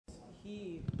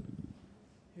He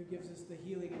who gives us the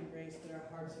healing and grace that our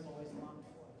hearts have always longed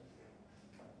for.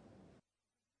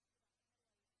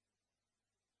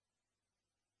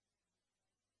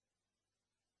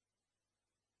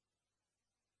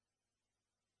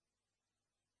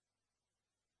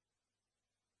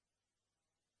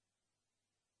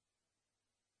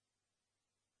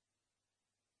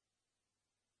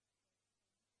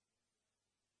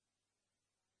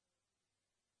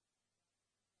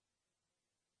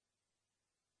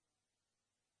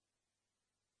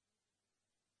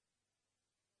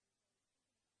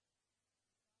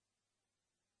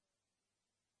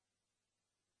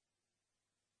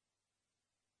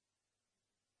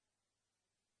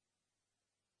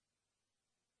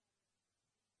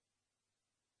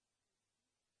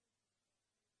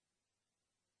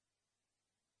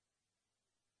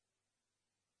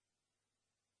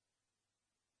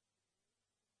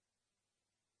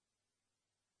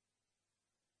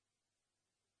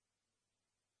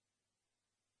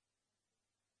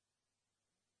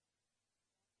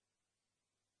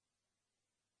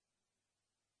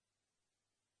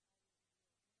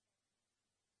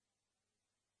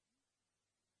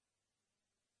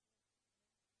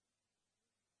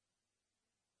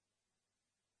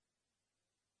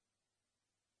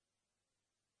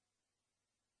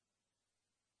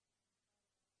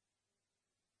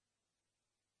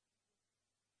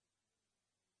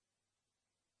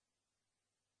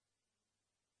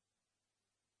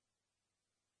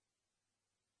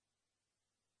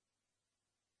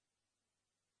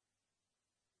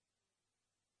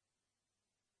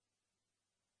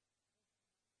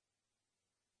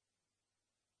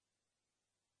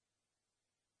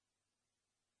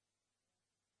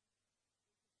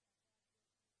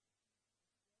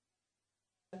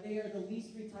 They are the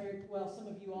least retired, well, some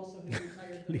of you also have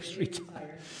retired, but least they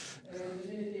retired. And the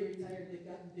minute they retired, they've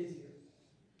gotten busier.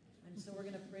 And so we're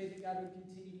going to pray that God would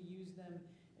continue to use them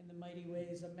in the mighty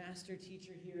ways. A master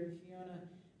teacher here, Fiona,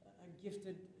 a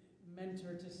gifted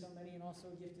mentor to so many, and also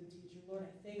a gifted teacher. Lord,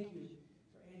 I thank you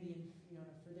for Andy and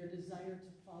Fiona, for their desire to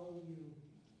follow you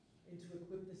and to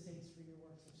equip the saints for your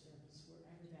works of service,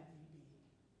 wherever that may be.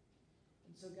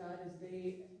 And so, God, as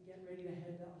they get ready to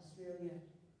head to Australia,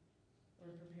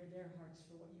 Lord, prepare their hearts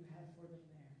for what you have for them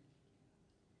there.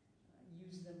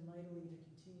 Use them mightily to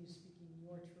continue speaking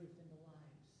your truth into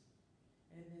lives.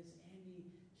 And as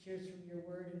Andy shares from your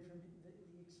word and from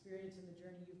the experience and the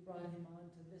journey you've brought him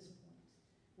on to this point,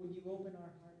 would you open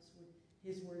our hearts? Would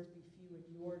his words be few and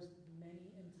yours many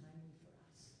and timely for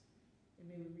us? And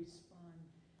may we respond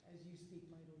as you speak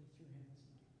mightily through him this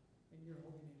morning. In your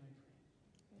holy name I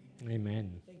pray.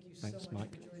 Amen. Thank you Thanks, so much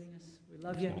Mike. for joining us. We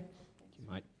love you. Thank you,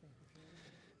 Mike.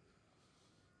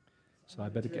 So I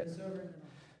better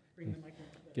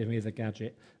give me the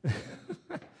gadget.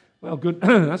 Well, good.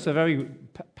 That's a very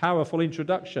powerful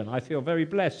introduction. I feel very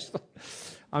blessed.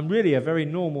 I'm really a very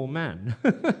normal man.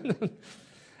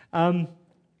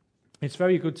 It's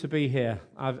very good to be here.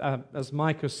 As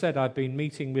Mike has said, I've been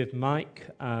meeting with Mike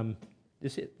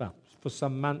for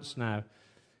some months now,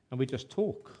 and we just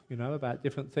talk, about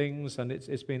different things, and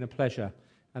it's been a pleasure.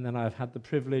 And then I've had the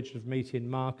privilege of meeting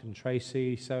Mark and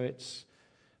Tracy, so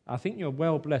I think you're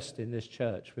well blessed in this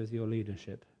church with your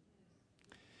leadership.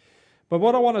 But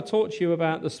what I want to talk to you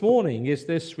about this morning is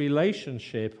this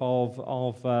relationship of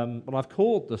what I've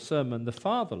called the sermon, the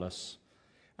fatherless.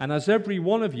 And as every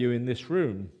one of you in this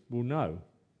room will know,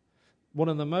 one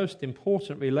of the most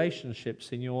important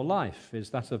relationships in your life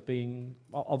is that of being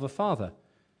of a father.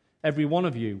 Every one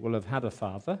of you will have had a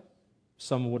father.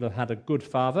 Some would have had a good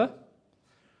father.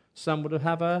 Some would have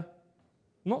had a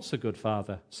not so good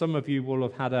father. Some of you will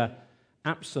have had an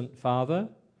absent father.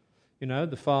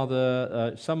 The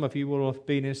father, some of you will have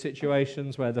been in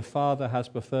situations where the father has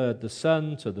preferred the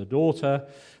son to the daughter.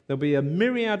 There'll be a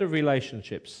myriad of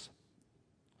relationships.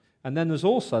 And then there's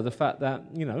also the fact that,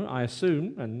 I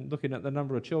assume, and looking at the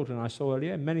number of children I saw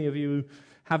earlier, many of you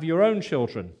have your own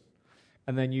children.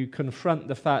 And then you confront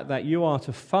the fact that you are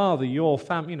to father your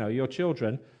family, your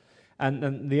children.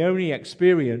 And the only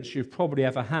experience you've probably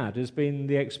ever had has been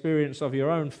the experience of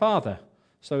your own father.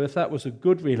 So if that was a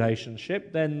good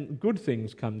relationship, then good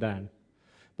things come down.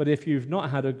 But if you've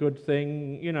not had a good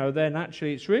thing, then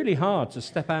actually it's really hard to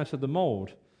step out of the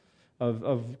mold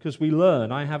because we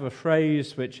learn. I have a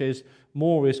phrase which is,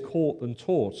 more is caught than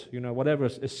taught. Whatever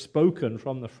is spoken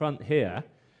from the front here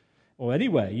or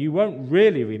anywhere, you won't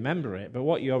really remember it. But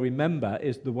what you'll remember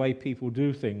is the way people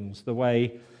do things, the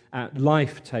way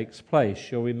life takes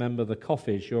place. You'll remember the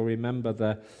coffees. You'll remember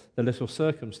the little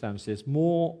circumstances.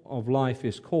 More of life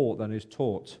is caught than is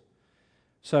taught.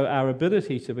 So our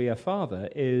ability to be a father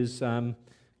is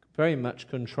very much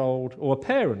controlled, or a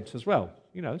parent as well.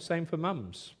 Same for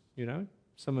mums.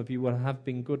 Some of you will have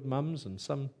been good mums and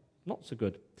some not so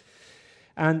good.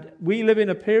 And we live in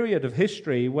a period of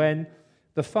history when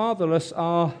the fatherless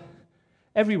are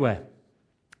everywhere.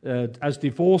 As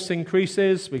divorce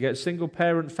increases, we get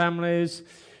single-parent families,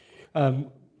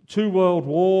 2 world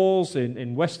wars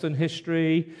in Western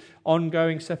history,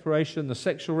 ongoing separation, the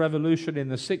sexual revolution in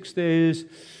the 60s.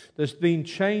 There's been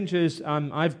changes.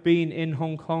 I've been in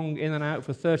Hong Kong in and out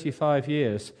for 35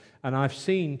 years, and I've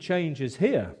seen changes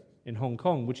here in Hong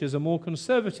Kong, which is a more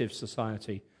conservative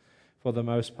society for the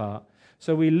most part.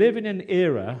 So we live in an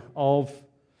era of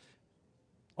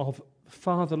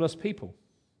fatherless people.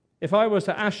 If I was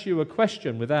to ask you a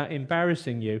question without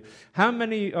embarrassing you, how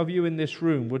many of you in this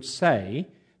room would say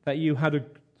that you had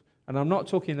and I'm not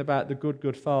talking about the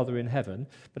good father in heaven,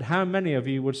 but how many of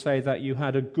you would say that you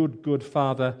had a good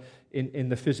father in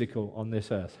the physical on this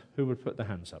earth? Who would put their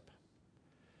hands up?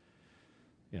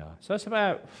 Yeah, so it's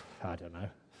about,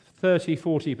 30,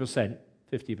 40%,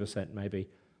 50% maybe.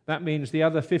 That means the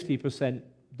other 50%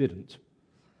 didn't.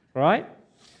 Right?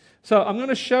 So I'm going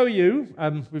to show you,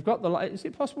 we've got the light. Is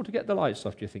it possible to get the lights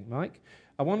off, do you think, Mike?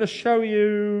 I want to show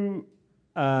you,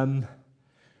 I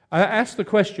asked the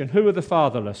question, who are the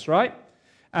fatherless, right?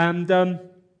 And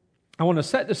I want to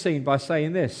set the scene by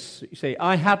saying this. You see,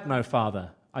 I had no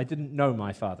father. I didn't know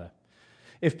my father.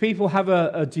 If people have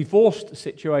a divorced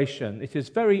situation, it is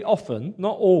very often,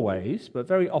 not always, but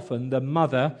very often the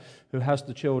mother who has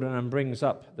the children and brings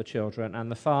up the children, and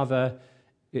the father,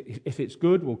 if it's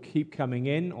good, will keep coming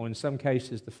in, or in some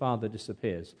cases the father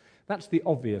disappears. That's the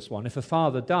obvious one. If a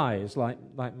father dies,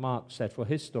 like Mark said for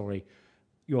his story,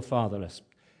 you're fatherless.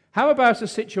 How about a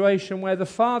situation where the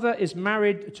father is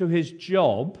married to his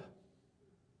job,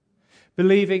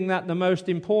 believing that the most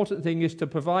important thing is to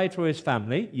provide for his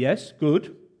family? Yes,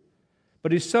 good.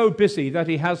 But he's so busy that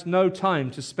he has no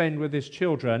time to spend with his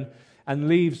children and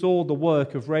leaves all the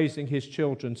work of raising his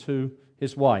children to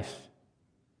his wife.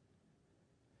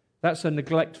 That's a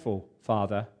neglectful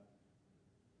father.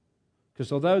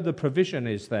 Because although the provision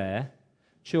is there,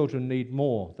 children need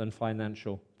more than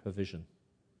financial provision.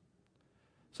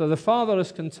 So the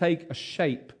fatherless can take a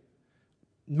shape,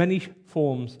 many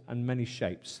forms and many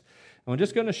shapes. And I'm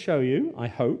just going to show you, I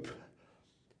hope,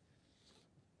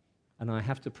 and I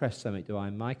have to press something, do I,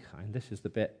 Mike? And this is the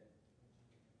bit.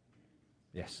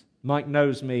 Yes. Mike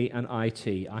knows me and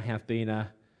IT.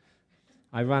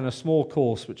 I ran a small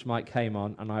course which Mike came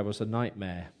on, and I was a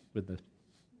nightmare with the...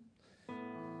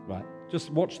 Right,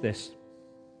 just watch this.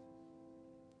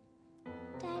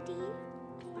 Daddy,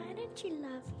 why don't you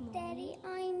love me? Daddy,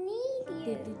 I need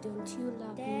you. Daddy, don't you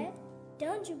love me? Dad,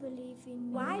 don't you believe in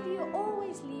me? Why do you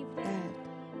always leave me? Dad,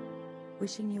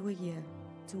 wishing you were here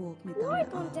to walk me down Why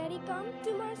the can't aisle. Daddy come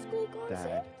to my school concert?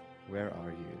 Dad, where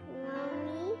are you?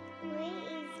 Mommy, where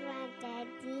is my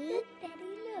daddy? Look, Daddy,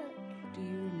 look. Do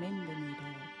you remember me, Dad?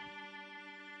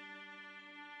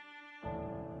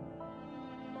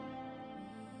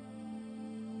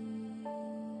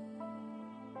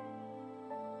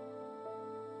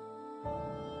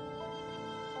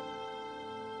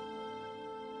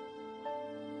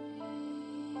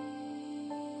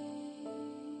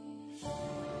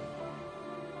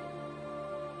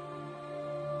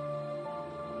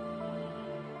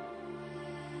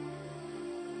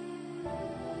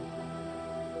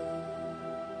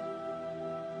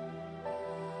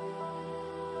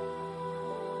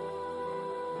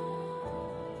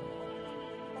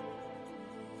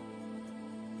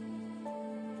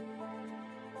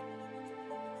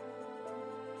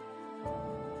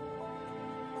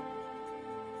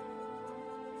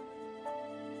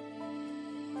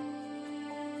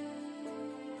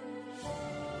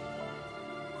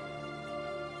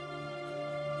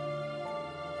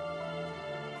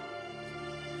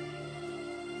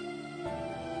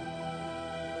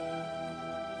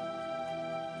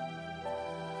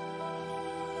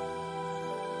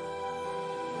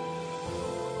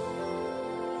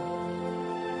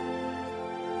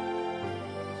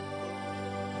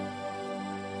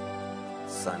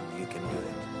 Son, you can do it.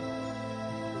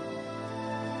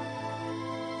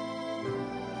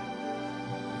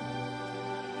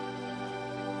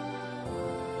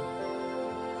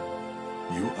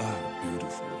 You are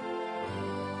beautiful.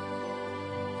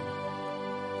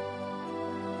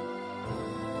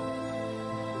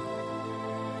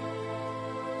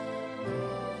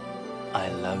 I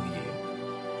love you.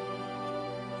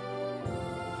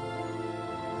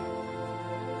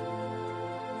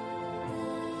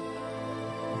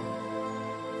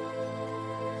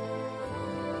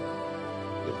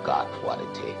 You've got what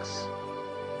it takes.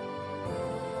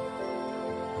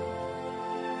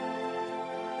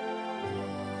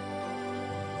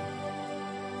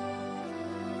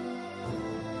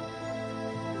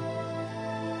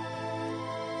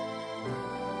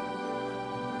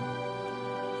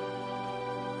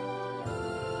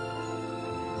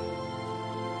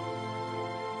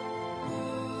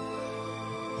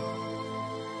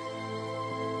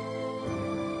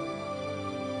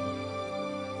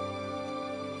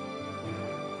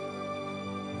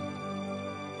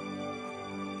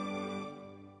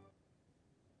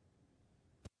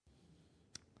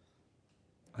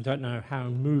 I don't know how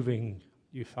moving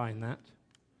you find that.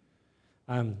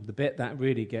 The bit that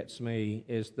really gets me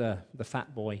is the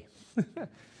fat boy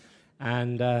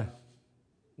and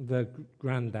the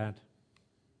granddad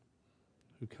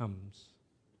who comes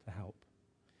to help.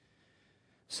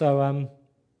 So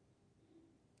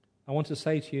I want to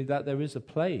say to you that there is a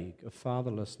plague of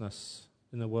fatherlessness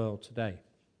in the world today.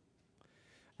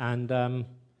 And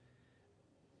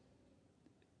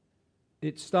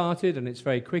it started, and it's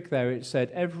very quick there, it said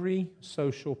every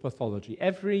social pathology,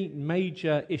 every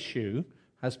major issue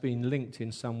has been linked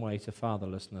in some way to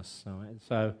fatherlessness.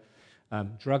 So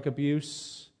drug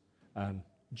abuse,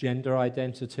 gender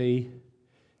identity,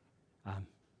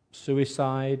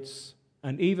 suicides,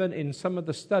 and even in some of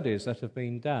the studies that have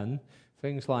been done,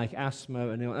 things like asthma,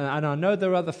 and I know there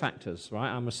are other factors,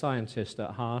 right? I'm a scientist at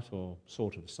heart, or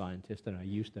sort of a scientist, and I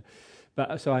used to.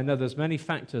 But so I know there's many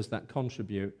factors that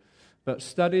contribute. But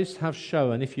studies have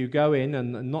shown, if you go in,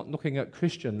 and not looking at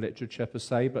Christian literature per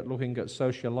se, but looking at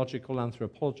sociological,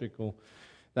 anthropological,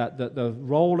 that the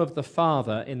role of the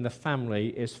father in the family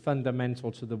is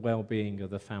fundamental to the well-being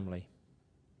of the family.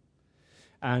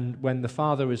 And when the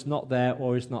father is not there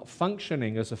or is not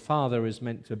functioning as a father is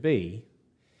meant to be,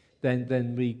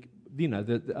 then we,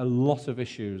 a lot of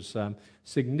issues,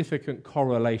 significant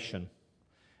correlation.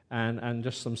 And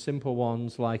just some simple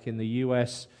ones, like in the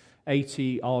US,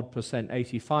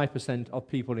 85% of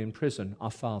people in prison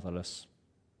are fatherless.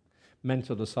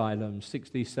 Mental asylums,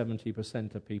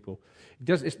 60-70% of people.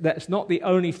 That's not the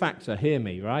only factor, hear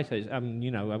me, right? I've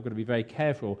got to be very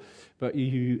careful. But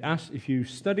if you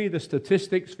study the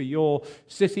statistics for your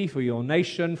city, for your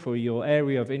nation, for your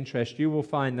area of interest, you will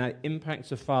find that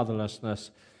impact of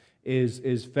fatherlessness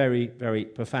is very, very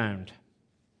profound.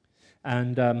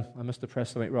 And I must have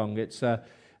pressed something wrong. It's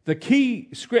the key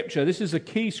scripture, this is a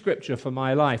key scripture for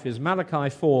my life, is Malachi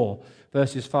 4,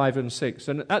 verses 5 and 6.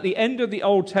 And at the end of the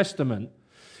Old Testament,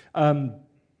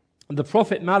 the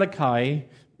prophet Malachi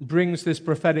brings this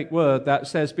prophetic word that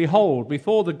says, "Behold,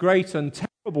 before the great and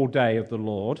terrible day of the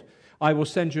Lord, I will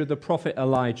send you the prophet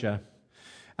Elijah,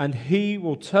 and he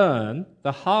will turn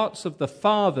the hearts of the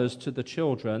fathers to the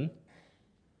children."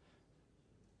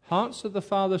 Hearts of the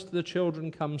fathers to the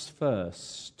children comes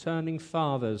first, turning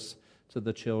fathers to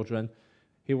the children.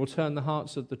 He will turn the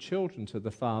hearts of the children to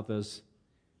the fathers.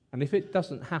 And if it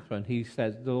doesn't happen,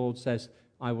 the Lord says,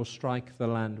 I will strike the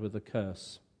land with a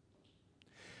curse.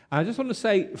 I just want to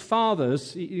say,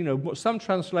 fathers, some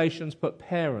translations put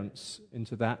parents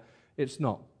into that. It's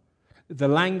not. The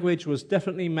language was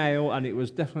definitely male, and it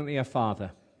was definitely a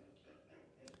father.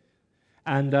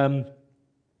 And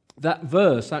that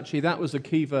verse, actually, that was a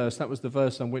key verse. That was the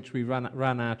verse on which we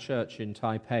ran our church in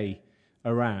Taipei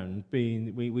around.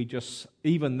 We just,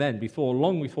 even then,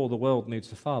 long before the world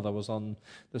needs a father was on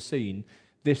the scene,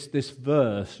 this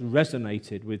verse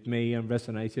resonated with me and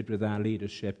resonated with our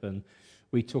leadership, and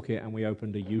we took it and we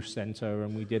opened a youth center,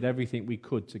 and we did everything we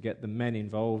could to get the men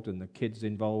involved and the kids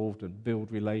involved and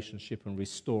build relationship and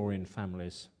restoring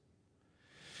families.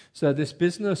 So this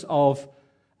business of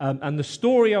and the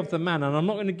story of the man, and I'm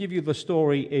not going to give you the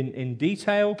story in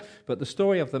detail, but the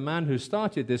story of the man who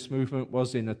started this movement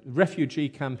was in a refugee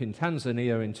camp in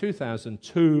Tanzania in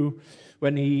 2002,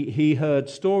 when he heard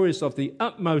stories of the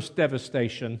utmost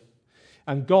devastation,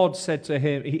 and God said to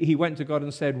him, he went to God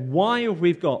and said, "Why have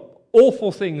we got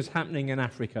awful things happening in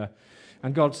Africa?"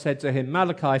 And God said to him,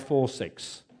 Malachi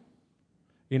 4:6.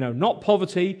 Not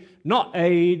poverty, not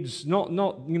AIDS, not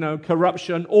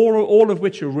corruption, all of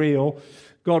which are real.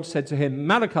 God said to him,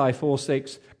 Malachi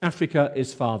 4:6, Africa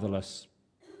is fatherless.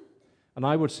 And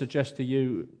I would suggest to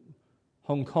you,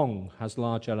 Hong Kong has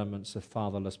large elements of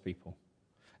fatherless people.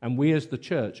 And we as the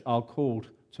church are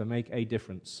called to make a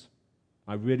difference.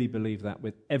 I really believe that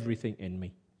with everything in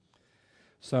me.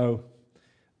 So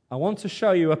I want to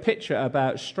show you a picture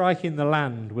about striking the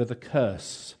land with a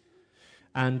curse.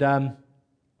 And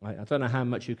I don't know how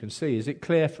much you can see. Is it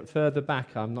clear further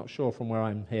back? I'm not sure from where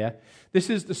I'm here.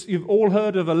 You've all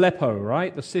heard of Aleppo,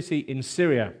 right? The city in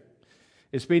Syria.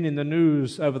 It's been in the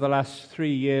news over the last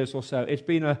 3 years or so.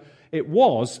 It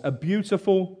was a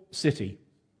beautiful city.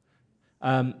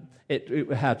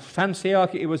 It had fancy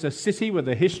architecture. It was a city with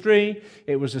a history.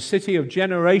 It was a city of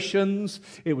generations.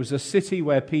 It was a city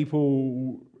where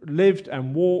people lived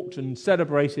and walked and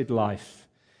celebrated life.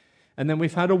 And then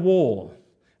we've had a war.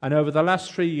 And over the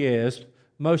last 3 years,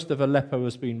 most of Aleppo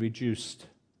has been reduced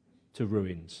to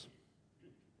ruins.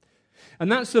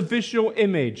 And that's a visual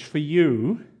image for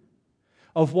you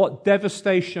of what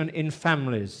devastation in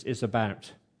families is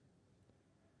about.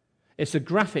 It's a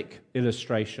graphic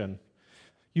illustration.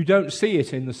 You don't see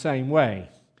it in the same way.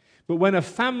 But when a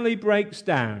family breaks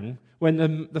down,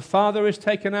 When the father is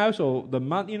taken out or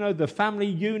the family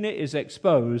unit is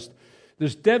exposed,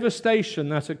 there's devastation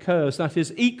that occurs that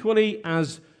is equally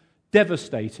as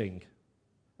devastating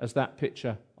as that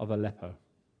picture of Aleppo.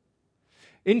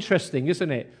 Interesting,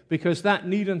 isn't it? Because that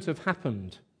needn't have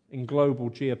happened in global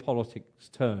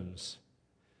geopolitics terms.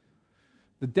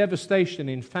 The devastation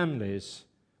in families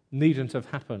needn't have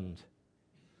happened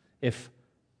if,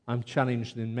 I'm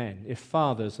challenged in men, if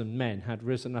fathers and men had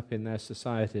risen up in their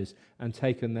societies and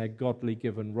taken their godly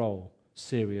given role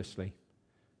seriously.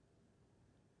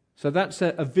 So that's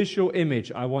a visual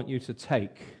image I want you to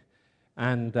take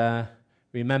and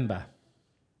remember.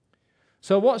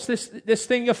 So what's this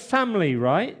thing of family,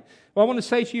 right? Well, I want to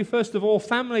say to you, first of all,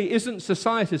 family isn't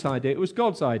society's idea. It was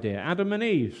God's idea, Adam and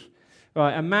Eve.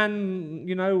 Right, a man,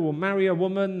 will marry a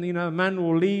woman. A man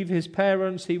will leave his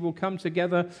parents. He will come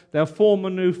together. They'll form a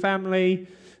new family.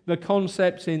 The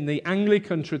concept in the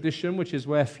Anglican tradition, which is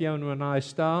where Fiona and I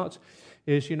start,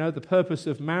 is, the purpose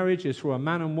of marriage is for a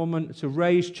man and woman to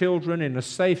raise children in a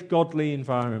safe, godly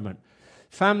environment.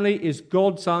 Family is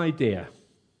God's idea,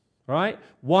 right?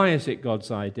 Why is it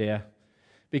God's idea?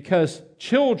 Because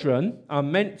children are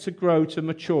meant to grow to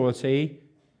maturity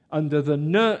under the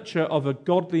nurture of a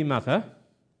godly mother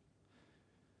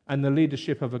and the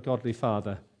leadership of a godly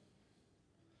father.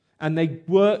 And they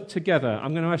work together.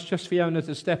 I'm going to ask just Fiona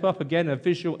to step up again, a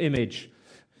visual image.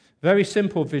 Very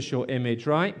simple visual image,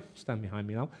 right? Stand behind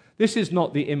me now. This is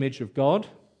not the image of God.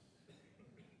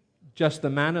 Just the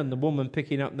man and the woman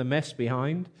picking up the mess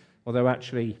behind. Although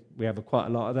actually we have quite a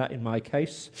lot of that in my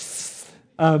case.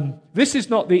 This is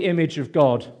not the image of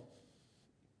God.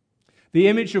 The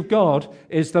image of God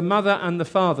is the mother and the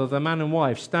father, the man and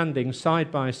wife, standing side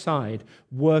by side,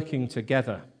 working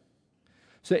together.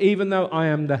 So even though I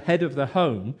am the head of the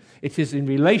home, it is in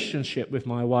relationship with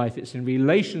my wife, it's in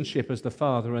relationship as the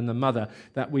father and the mother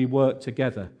that we work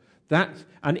together.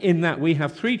 And in that we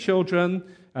have 3 children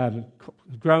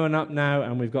growing up now,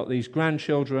 and we've got these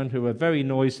grandchildren who are very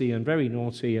noisy and very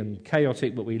naughty and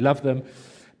chaotic, but we love them.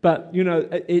 But,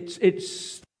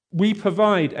 we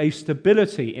provide a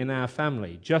stability in our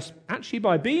family just actually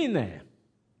by being there.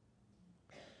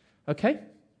 Okay?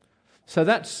 So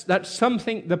that's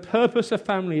something, the purpose of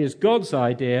family is God's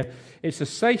idea. It's a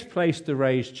safe place to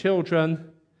raise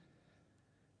children.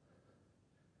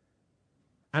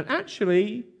 And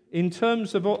actually, in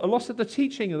terms of a lot of the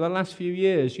teaching of the last few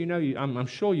years, I'm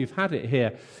sure you've had it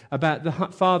here, about the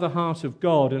father heart of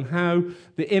God and how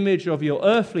the image of your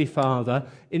earthly father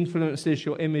influences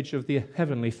your image of the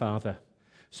heavenly Father.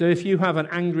 So if you have an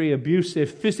angry, abusive,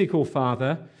 physical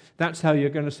father, that's how you're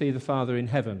going to see the Father in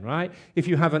heaven, right? If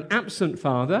you have an absent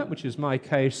father, which is my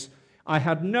case, I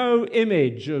had no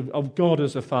image of God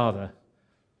as a father.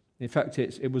 In fact,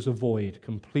 it was a void,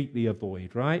 completely a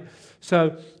void, right?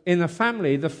 So in a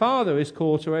family, the father is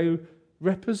called to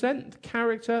represent the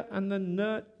character and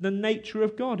the nature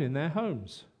of God in their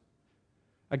homes.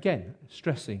 Again,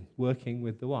 stressing, working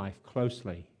with the wife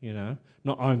closely,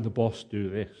 Not I'm the boss, do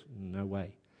this. No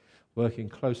way. Working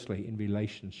closely in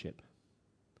relationship.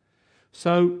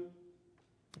 So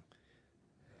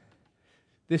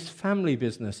this family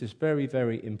business is very,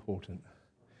 very important.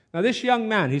 Now this young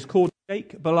man, he's called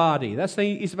Jake Bellardi.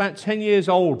 He's about 10 years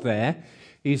old there.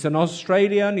 He's an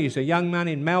Australian. He's a young man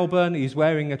in Melbourne. He's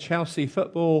wearing a Chelsea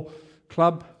Football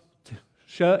Club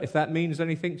shirt, if that means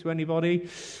anything to anybody.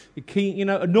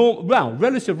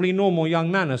 Relatively normal young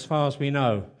man as far as we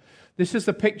know. This is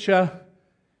the picture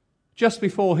just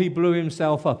before he blew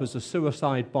himself up as a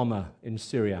suicide bomber in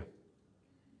Syria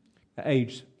at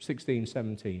age 16,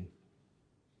 17.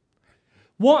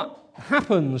 What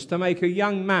happens to make a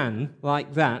young man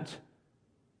like that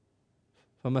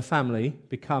from a family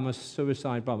become a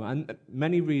suicide bomber? And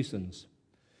many reasons.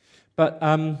 But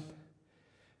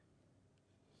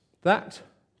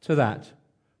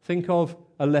think of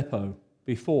Aleppo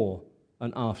before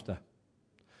and after.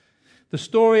 The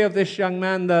story of this young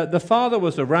man, the father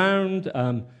was around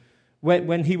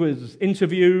when he was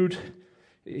interviewed.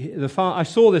 I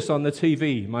saw this on the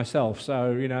TV myself.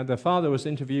 So, the father was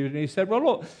interviewed and he said, well,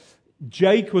 look,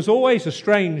 Jake was always a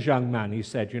strange young man, he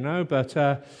said,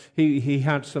 but he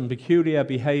had some peculiar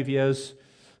behaviors.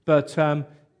 But, the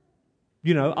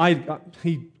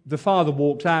father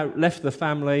walked out, left the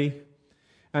family,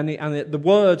 and the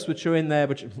words which are in there,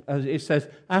 which it says,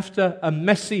 after a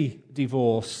messy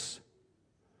divorce,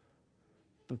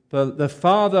 the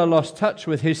father lost touch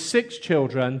with his 6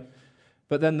 children,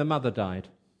 but then the mother died.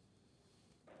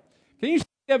 Can you see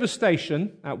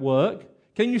devastation at work?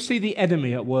 Can you see the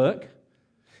enemy at work?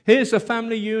 Here's a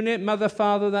family unit, mother,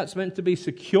 father, that's meant to be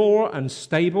secure and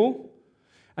stable.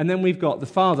 And then we've got the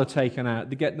father taken out,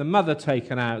 they get the mother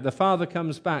taken out, the father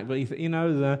comes back, but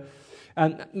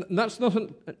and that's not,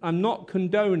 I'm not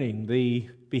condoning the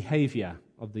behavior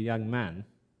of the young man.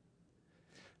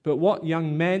 But what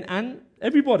young men and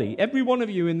everybody, every one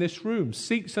of you in this room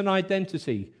seeks an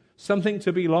identity, something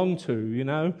to belong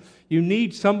to, You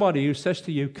need somebody who says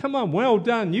to you, come on, well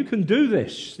done, you can do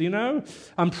this,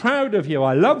 I'm proud of you,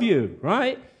 I love you,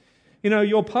 right?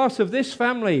 You're part of this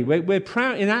family. We're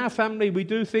proud. In our family, we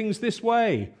do things this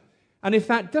way. And if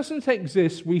that doesn't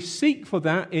exist, we seek for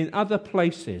that in other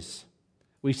places.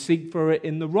 We seek for it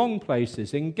in the wrong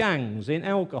places, in gangs, in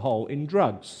alcohol, in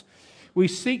drugs. We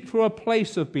seek for a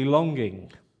place of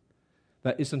belonging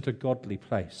that isn't a godly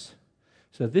place.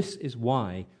 So this is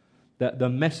why that the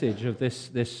message of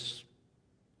this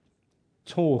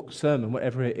talk, sermon,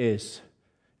 whatever it is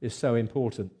so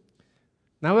important.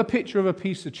 Now, a picture of a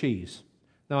piece of cheese.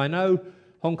 Now, I know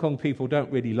Hong Kong people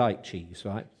don't really like cheese,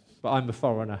 right? But I'm a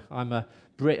foreigner. I'm a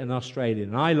Brit and Australian.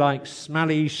 And I like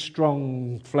smelly,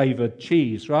 strong, flavoured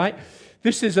cheese, right?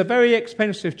 This is a very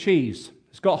expensive cheese.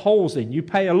 It's got holes in. You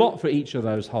pay a lot for each of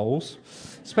those holes,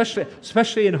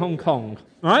 especially in Hong Kong,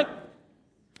 right?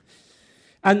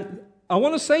 And I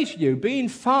want to say to you, being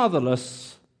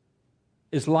fatherless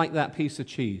is like that piece of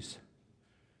cheese.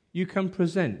 You can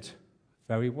present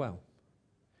very well.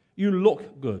 You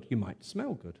look good. You might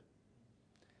smell good.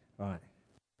 Right.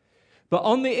 But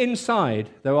on the inside,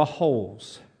 there are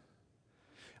holes.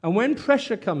 And when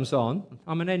pressure comes on,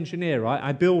 I'm an engineer, right?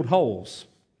 I build holes.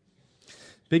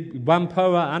 Big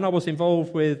Whampoa, and I was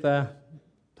involved with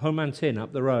Ho Man Tin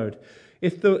up the road.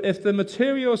 If the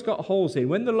material's got holes in,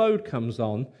 when the load comes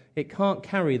on, it can't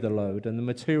carry the load and the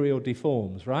material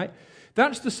deforms, right?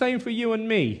 That's the same for you and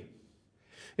me.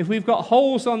 If we've got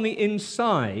holes on the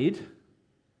inside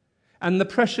and the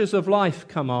pressures of life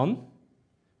come on,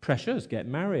 pressures, get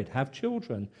married, have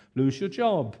children, lose your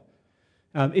job,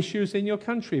 issues in your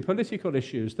country, political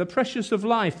issues, the pressures of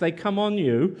life, they come on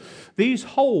you. These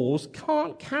holes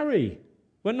can't carry.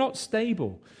 We're not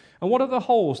stable. And what are the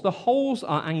holes? The holes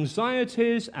are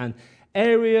anxieties and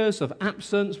areas of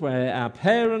absence where our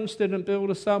parents didn't build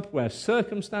us up, where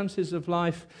circumstances of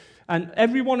life, and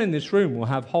everyone in this room will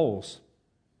have holes.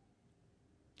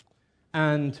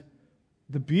 And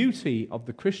the beauty of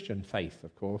the Christian faith,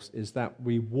 of course, is that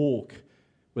we walk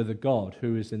with a God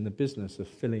who is in the business of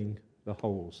filling the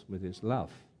holes with his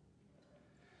love.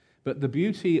 But the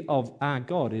beauty of our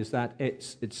God is that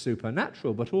it's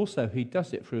supernatural, but also he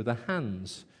does it through the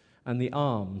hands and the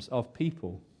arms of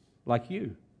people like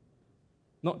you.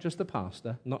 Not just the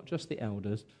pastor, not just the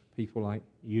elders, people like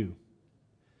you.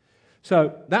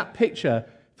 So that picture,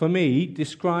 for me,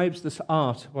 describes this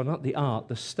art, well, not the art,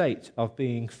 the state of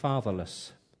being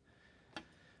fatherless.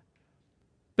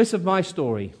 Bit of my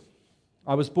story.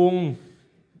 I was born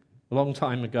a long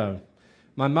time ago.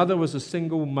 My mother was a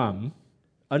single mum,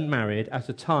 unmarried, at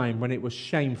a time when it was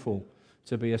shameful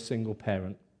to be a single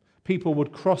parent. People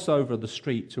would cross over the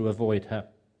street to avoid her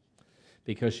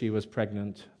because she was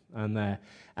pregnant and there.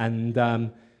 And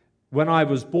when I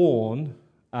was born,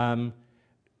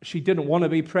 she didn't want to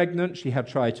be pregnant. She had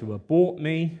tried to abort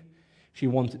me.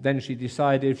 Then she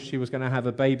decided if she was going to have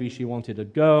a baby, she wanted a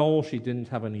girl. She didn't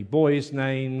have any boys'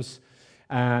 names.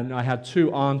 And I had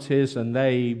two aunties, and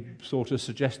they sort of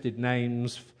suggested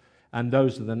names, and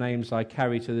those are the names I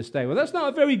carry to this day. Well, that's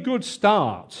not a very good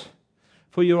start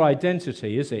for your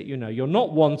identity, is it? You're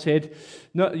not wanted.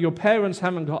 No, your parents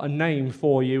haven't got a name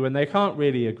for you, and they can't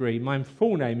really agree. My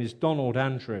full name is Donald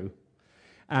Andrew.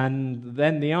 And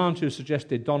then the aunt who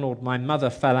suggested Donald, my mother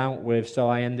fell out with, so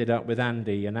I ended up with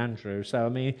Andy and Andrew. So,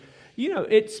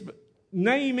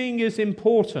 naming is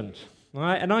important,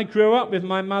 right? And I grew up with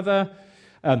my mother.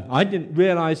 I didn't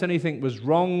realize anything was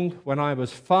wrong. When I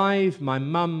was 5, my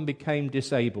mum became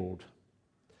disabled.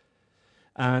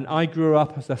 And I grew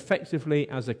up effectively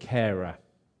as a carer.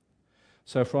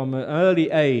 So from an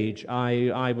early age,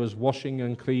 I was washing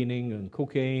and cleaning and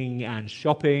cooking and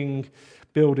shopping,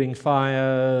 building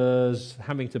fires,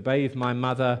 having to bathe my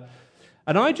mother.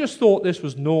 And I just thought this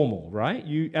was normal, right?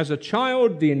 As a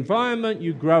child, the environment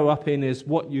you grow up in is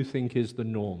what you think is the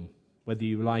norm, whether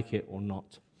you like it or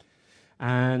not.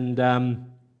 And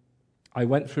I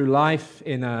went through life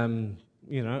in,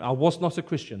 I was not a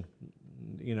Christian.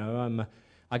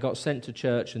 I got sent to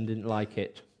church and didn't like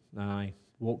it. I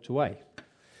walked away.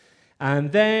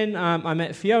 And then I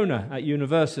met Fiona at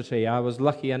university. I was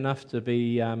lucky enough to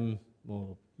be, to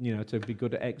be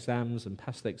good at exams and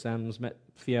pass the exams. Met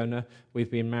Fiona.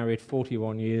 We've been married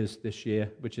 41 years this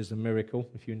year, which is a miracle,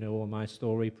 if you know all my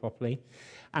story properly.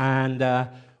 And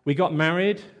we got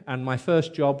married, and my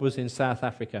first job was in South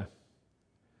Africa.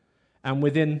 And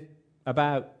within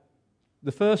about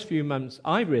the first few months,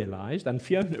 I realized, and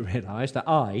Fiona realized, that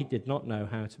I did not know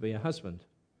how to be a husband.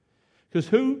 Because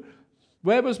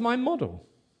where was my model?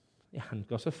 I hadn't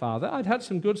got a father. I'd had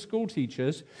some good school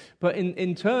teachers, but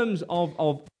in terms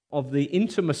of the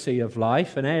intimacy of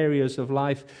life and areas of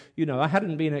life, I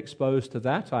hadn't been exposed to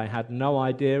that. I had no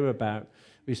idea about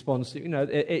response.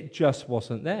 It just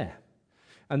wasn't there.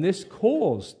 And this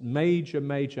caused major,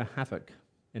 major havoc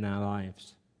in our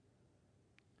lives.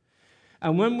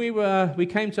 And when we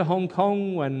came to Hong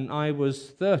Kong when I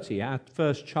was 30, our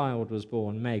first child was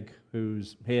born, Meg,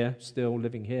 who's here, still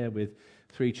living here with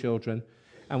 3 children.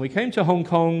 And we came to Hong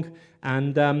Kong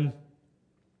and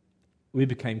we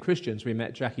became Christians. We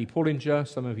met Jackie Pullinger.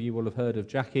 Some of you will have heard of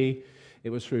Jackie.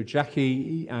 It was through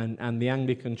Jackie and the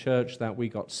Anglican Church that we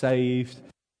got saved.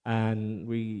 And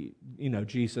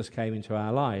Jesus came into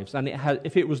our lives. And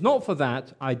if it was not for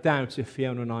that, I doubt if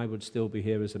Fiona and I would still be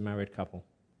here as a married couple.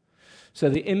 So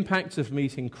the impact of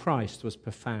meeting Christ was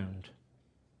profound.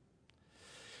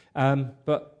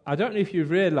 But I don't know if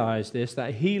you've realized this,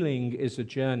 that healing is a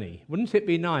journey. Wouldn't it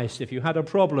be nice if you had a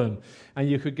problem and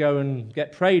you could go and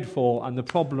get prayed for and the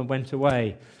problem went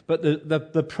away? But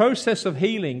the process of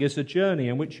healing is a journey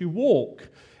in which you walk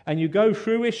and you go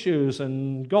through issues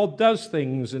and God does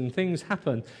things and things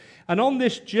happen. And on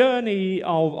this journey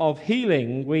of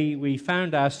healing, we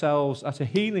found ourselves at a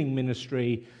healing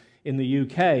ministry in the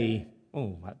UK,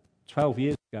 about 12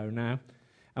 years ago now.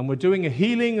 And we're doing a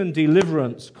healing and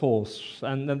deliverance course.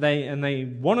 And they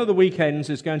one of the weekends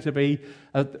is going to be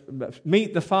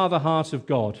Meet the Father Heart of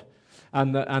God.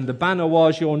 And the banner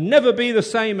was, "You'll never be the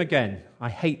same again." I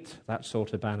hate that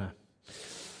sort of banner.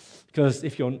 Because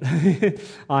if you'll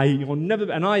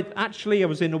never... And I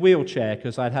was in a wheelchair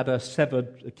because I'd had a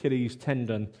severed Achilles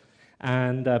tendon.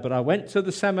 But I went to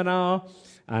the seminar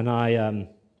and I...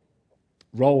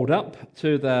 rolled up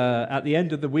at the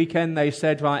end of the weekend. They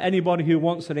said, right, anybody who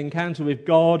wants an encounter with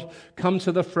God, come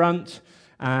to the front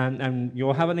and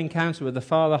you'll have an encounter with the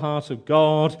Father Heart of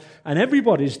God. And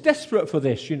everybody's desperate for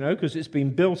this, because it's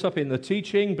been built up in the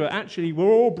teaching, but actually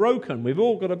we're all broken. We've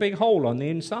all got a big hole on the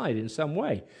inside in some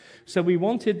way. So we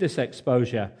wanted this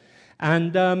exposure.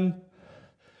 And I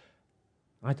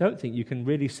don't think you can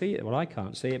really see it. Well, I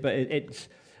can't see it, but it's...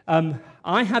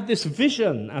 I had this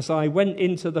vision as I went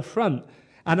into the front,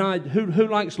 and who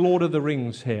likes Lord of the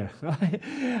Rings here?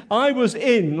 I was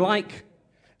in like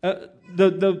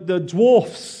the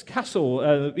dwarf's castle,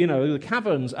 the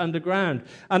caverns underground,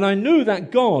 and I knew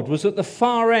that God was at the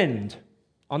far end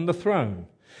on the throne,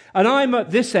 and I'm at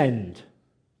this end.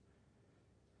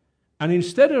 And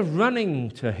instead of running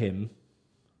to him,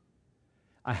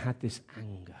 I had this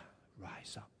anger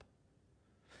rise up.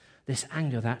 This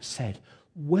anger that said,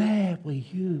 "Where were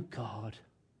you, God,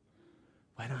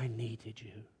 when I needed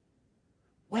you?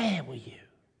 Where were you?"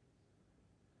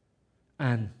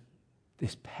 And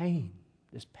this pain,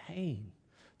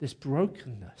 this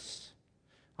brokenness.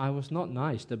 I was not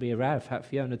nice to be around. In fact,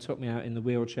 Fiona took me out in the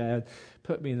wheelchair,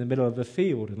 put me in the middle of the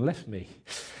field and left me,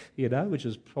 which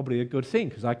was probably a good thing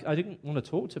because I didn't want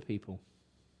to talk to people.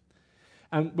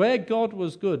 And where God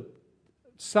was good,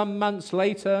 some months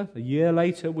later, a year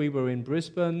later, we were in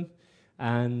Brisbane,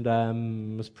 and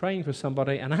was praying for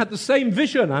somebody, and I had the same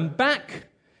vision. I'm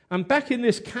back in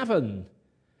this cavern.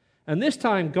 And this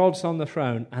time God's on the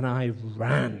throne, and I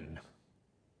ran.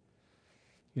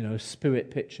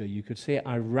 Spirit picture, you could see it.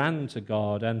 I ran to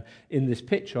God, and in this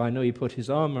picture, I know he put his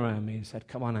arm around me and said,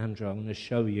 "Come on, Andrew, I'm going to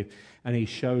show you." And he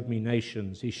showed me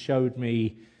nations. He showed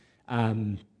me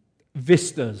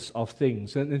vistas of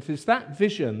things. And it's that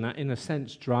vision that, in a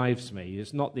sense, drives me.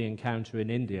 It's not the encounter in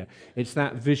India. It's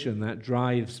that vision that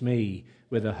drives me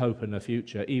with a hope and a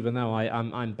future, even though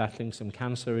I'm battling some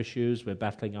cancer issues. We're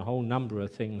battling a whole number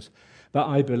of things. But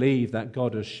I believe that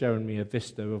God has shown me a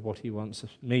vista of what he wants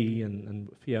me and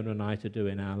Fiona and I to do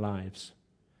in our lives.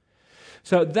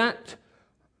 So that,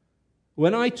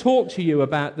 when I talk to you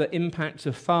about the impact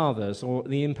of fathers or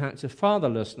the impact of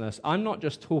fatherlessness, I'm not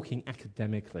just talking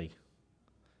academically,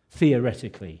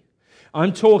 theoretically.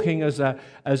 I'm talking as a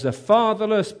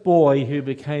fatherless boy who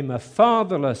became a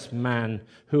fatherless man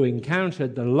who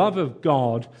encountered the love of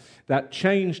God that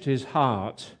changed his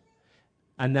heart.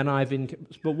 And then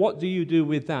but what do you do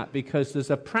with that? Because there's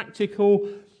a practical,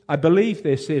 I believe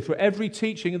this here, for every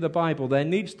teaching of the Bible, there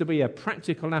needs to be a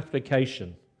practical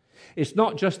application. It's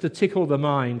not just to tickle the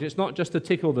mind. It's not just to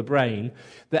tickle the brain.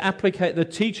 The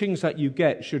teachings that you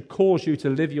get should cause you to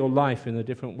live your life in a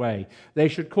different way. They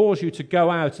should cause you to go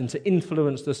out and to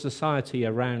influence the society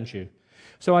around you.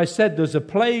 So I said there's a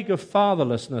plague of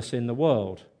fatherlessness in the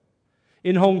world.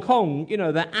 In Hong Kong,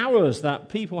 the hours that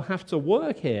people have to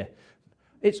work here,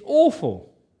 It's awful.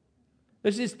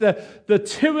 This is the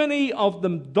tyranny of the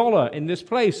dollar in this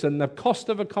place and the cost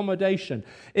of accommodation.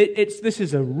 This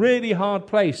is a really hard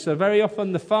place. So very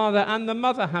often the father and the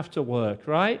mother have to work,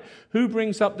 right? Who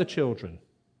brings up the children?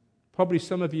 Probably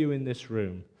some of you in this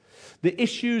room. The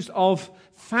issues of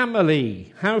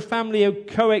family, how family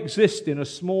coexist in a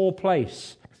small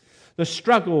place. The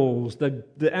struggles,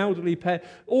 the elderly parent,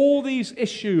 all these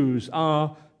issues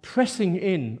are pressing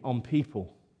in on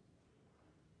people.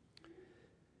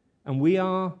 And we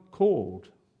are called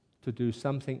to do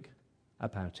something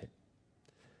about it.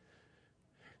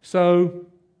 So,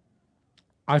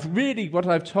 what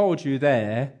I've told you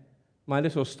there, my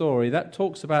little story, that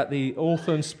talks about the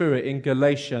orphan spirit in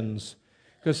Galatians.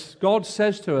 Because God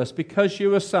says to us, because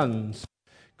you are sons,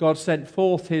 God sent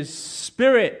forth His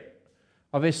Spirit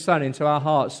of His Son into our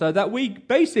hearts so that we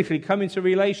basically come into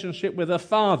relationship with a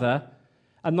father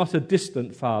and not a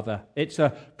distant father. It's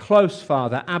a close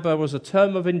father. Abba was a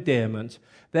term of endearment.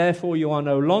 Therefore, you are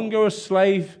no longer a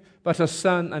slave, but a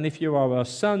son. And if you are a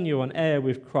son, you're an heir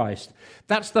with Christ.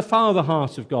 That's the father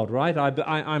heart of God, right?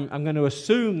 I'm going to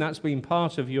assume that's been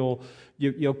part of your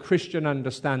Christian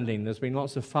understanding. There's been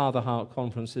lots of father heart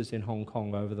conferences in Hong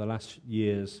Kong over the last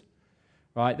years,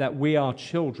 right? That we are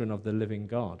children of the living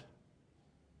God.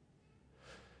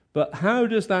 But how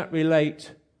does that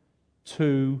relate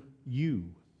to you?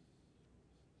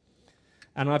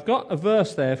 And I've got a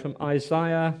verse there from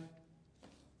Isaiah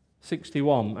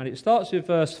 61, and it starts with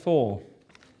verse 4.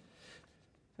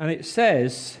 And it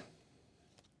says,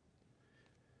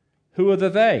 who are the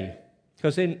they?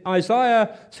 Because in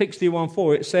Isaiah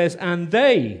 61:4 it says, and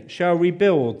they shall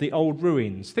rebuild the old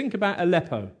ruins. Think about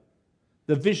Aleppo,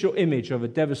 the visual image of a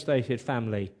devastated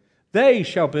family. They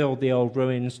shall build the old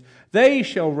ruins. They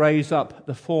shall raise up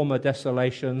the former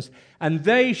desolations, and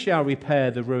they shall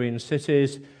repair the ruined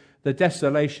cities, the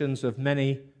desolations of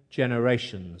many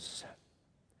generations.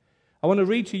 I want to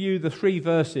read to you the 3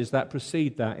 verses that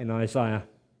precede that in Isaiah.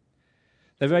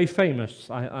 They're very famous.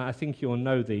 I think you'll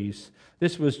know these.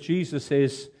 This was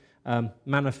Jesus'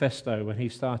 manifesto when he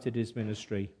started his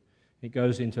ministry. It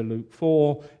goes into Luke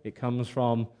 4. It comes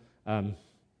from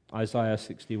Isaiah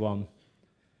 61.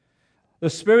 The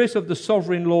Spirit of the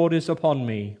Sovereign Lord is upon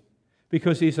me,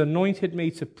 because He's anointed me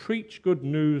to preach good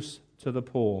news to the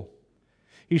poor.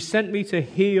 He sent me to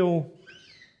heal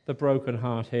the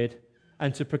brokenhearted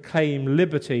and to proclaim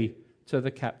liberty to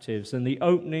the captives and the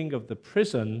opening of the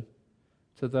prison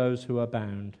to those who are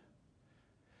bound.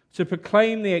 To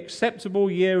proclaim the acceptable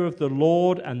year of the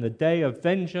Lord and the day of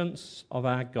vengeance of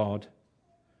our God.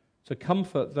 To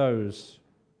comfort those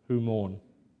who mourn.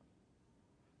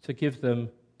 To give them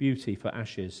beauty for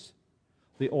ashes,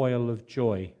 the oil of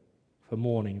joy for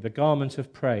mourning, the garment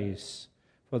of praise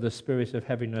for the spirit of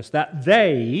heaviness, that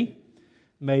they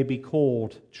may be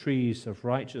called trees of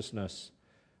righteousness,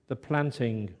 the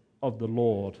planting of the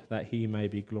Lord, that He may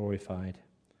be glorified.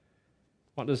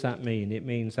 What does that mean? It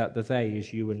means that the they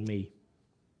is you and me.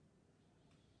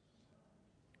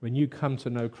 When you come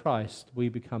to know Christ, we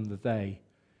become the they.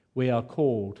 We are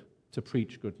called to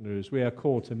preach good news. We are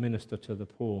called to minister to the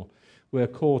poor. We are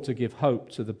called to give hope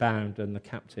to the bound and the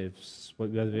captives,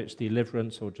 whether it's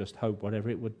deliverance or just hope, whatever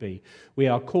it would be. We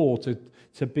are called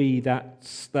to be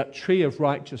that tree of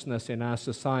righteousness in our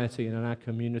society and in our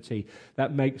community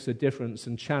that makes a difference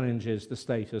and challenges the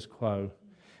status quo.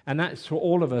 And that's for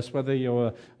all of us, whether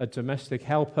you're a domestic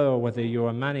helper or whether you're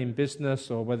a man in business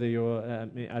or whether you're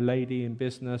a lady in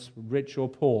business, rich or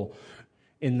poor.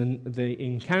 In the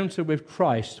encounter with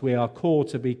Christ, we are called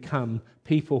to become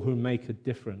people who make a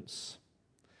difference.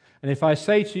 And if I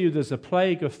say to you there's a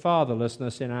plague of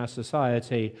fatherlessness in our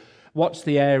society, what's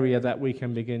the area that we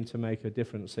can begin to make a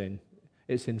difference in?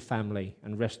 It's in family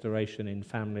and restoration in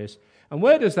families. And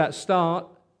where does that start?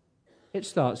 It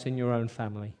starts in your own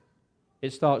family.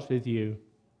 It starts with you.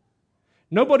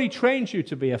 Nobody trained you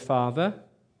to be a father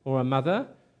or a mother.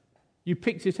 You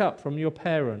picked it up from your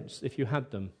parents if you had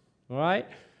them. All right?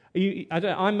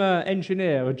 I'm an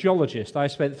engineer, a geologist. I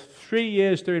spent 3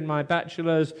 years doing my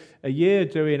bachelor's, a year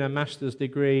doing a master's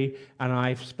degree, and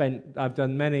I've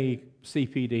done many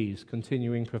CPDs,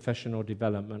 continuing professional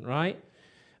development, right?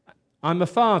 I'm a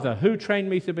father. Who trained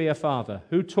me to be a father?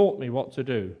 Who taught me what to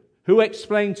do? Who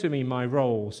explained to me my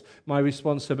roles, my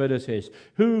responsibilities?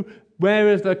 Where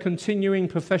is the continuing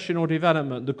professional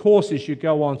development, the courses you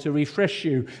go on to refresh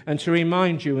you and to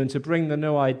remind you and to bring the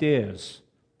new ideas?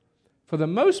 For the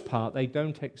most part, they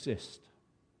don't exist.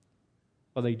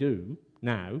 Well, they do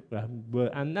now,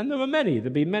 and there are many.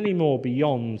 There'll be many more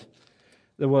beyond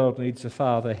the world needs a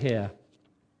father here.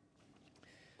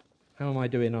 How am I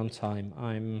doing on time?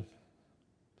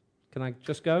 Can I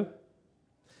just go?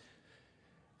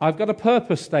 I've got a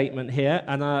purpose statement here,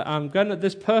 and I'm going to,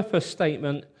 this purpose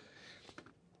statement,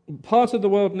 part of the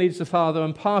world needs the Father,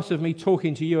 and part of me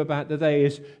talking to you about today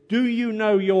is, do you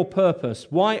know your purpose?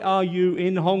 Why are you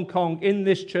in Hong Kong, in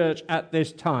this church at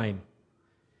this time?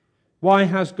 Why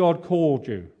has God called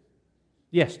you?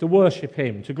 Yes, to worship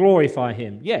Him, to glorify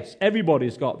Him. Yes,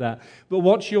 everybody's got that. But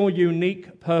what's your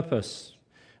unique purpose?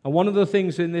 And one of the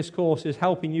things in this course is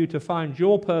helping you to find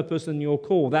your purpose and your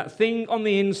call. That thing on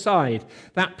the inside,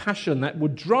 that passion that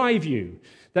would drive you,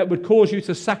 that would cause you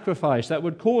to sacrifice, that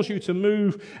would cause you to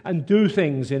move and do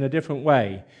things in a different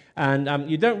way. And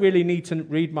you don't really need to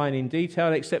read mine in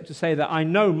detail, except to say that I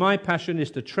know my passion is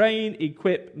to train,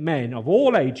 equip men of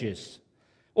all ages,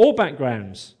 all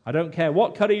backgrounds. I don't care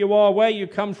what colour you are, where you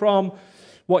come from,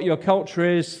 what your culture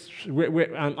is.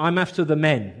 I'm after the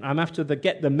men. I'm after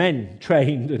get the men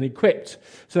trained and equipped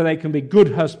so they can be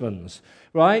good husbands,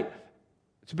 right?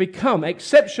 To become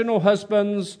exceptional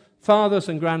husbands, fathers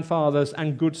and grandfathers,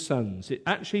 and good sons. It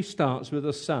actually starts with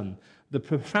a son. The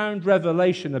profound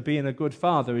revelation of being a good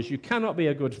father is you cannot be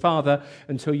a good father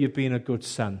until you've been a good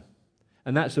son.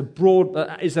 And that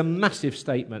is a massive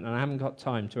statement, and I haven't got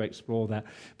time to explore that.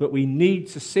 But we need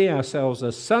to see ourselves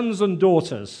as sons and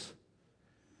daughters.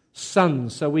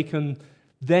 Sons, so we can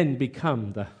then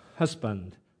become the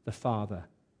husband, the father,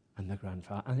 and the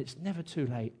grandfather. And it's never too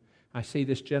late. I see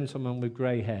this gentleman with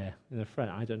grey hair in the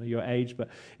front. I don't know your age, but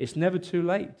it's never too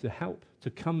late to help, to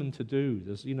come and to do.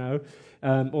 There's,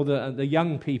 or the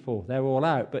young people, they're all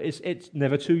out. But it's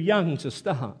never too young to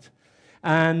start.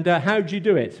 And how do you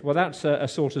do it? Well, that's a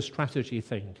sort of strategy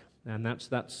thing, and that's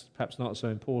perhaps not so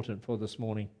important for this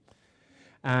morning.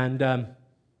 And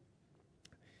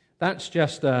that's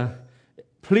just,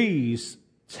 please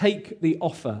take the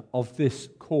offer of this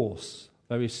course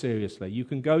very seriously. You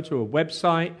can go to a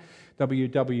website,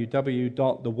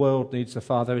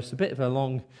 www.theworldneedsthefather. It's a bit of a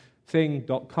long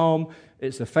thing.com.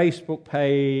 It's a Facebook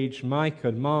page. Mike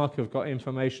and Mark have got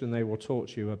information. They will talk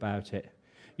to you about it.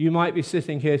 You might be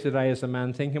sitting here today as a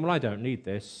man thinking, well, I don't need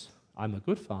this. I'm a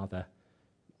good father.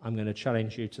 I'm going to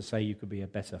challenge you to say you could be a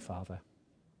better father.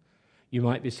 You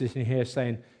might be sitting here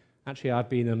saying, actually, I've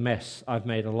been a mess. I've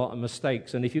made a lot of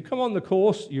mistakes. And if you come on the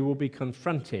course, you will be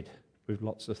confronted with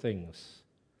lots of things.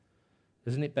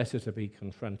 Isn't it better to be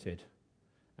confronted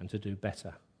and to do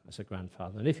better as a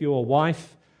grandfather? And if you're a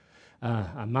wife,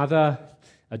 a mother,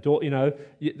 a daughter,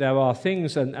 there are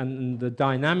things and the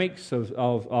dynamics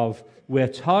of we're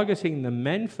targeting the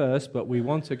men first, but we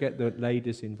want to get the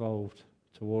ladies involved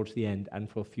towards the end and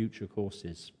for future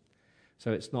courses.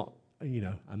 So it's not,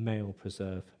 a male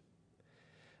preserve.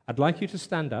 I'd like you to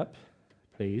stand up,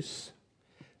 please.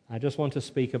 I just want to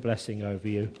speak a blessing over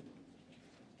you.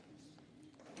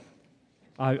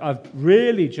 I've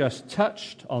really just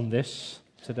touched on this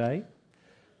today.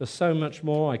 There's so much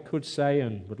more I could say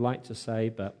and would like to say,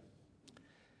 but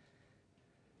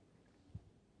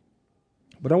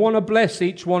I want to bless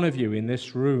each one of you in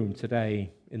this room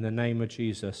today in the name of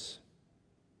Jesus.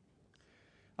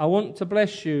 I want to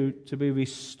bless you to be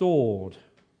restored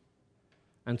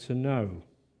and to know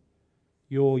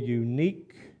your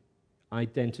unique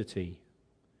identity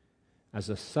as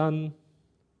a son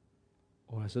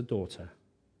or as a daughter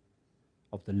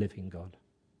of the living God.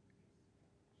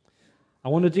 I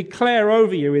want to declare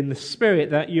over you in the Spirit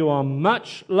that you are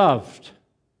much loved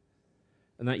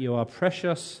and that you are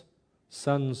precious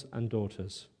sons and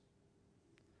daughters.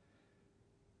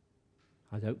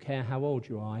 I don't care how old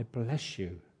you are, I bless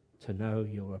you to know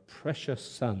you're a precious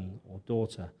son or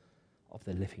daughter of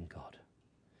the living God.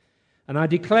 And I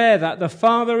declare that the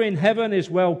Father in heaven is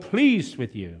well pleased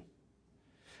with you,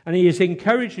 and He is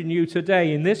encouraging you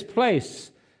today in this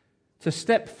place to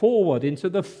step forward into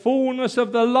the fullness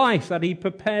of the life that He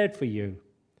prepared for you.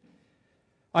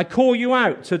 I call you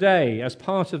out today as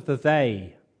part of the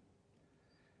they,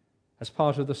 as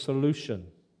part of the solution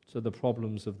to the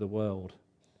problems of the world.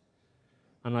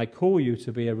 And I call you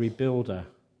to be a rebuilder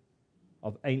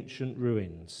of ancient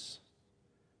ruins,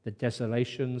 the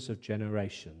desolations of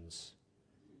generations,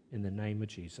 in the name of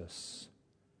Jesus.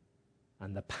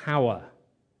 And the power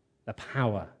of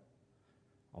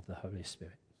the Holy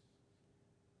Spirit.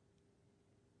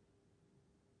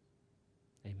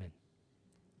 Amen.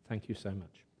 Thank you so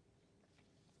much.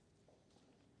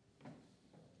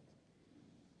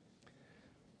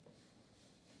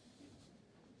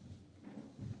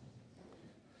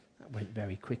 That went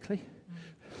very quickly.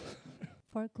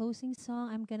 For a closing song,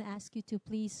 I'm going to ask you to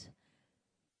please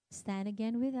stand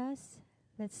again with us.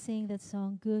 Let's sing that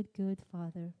song, Good, Good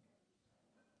Father.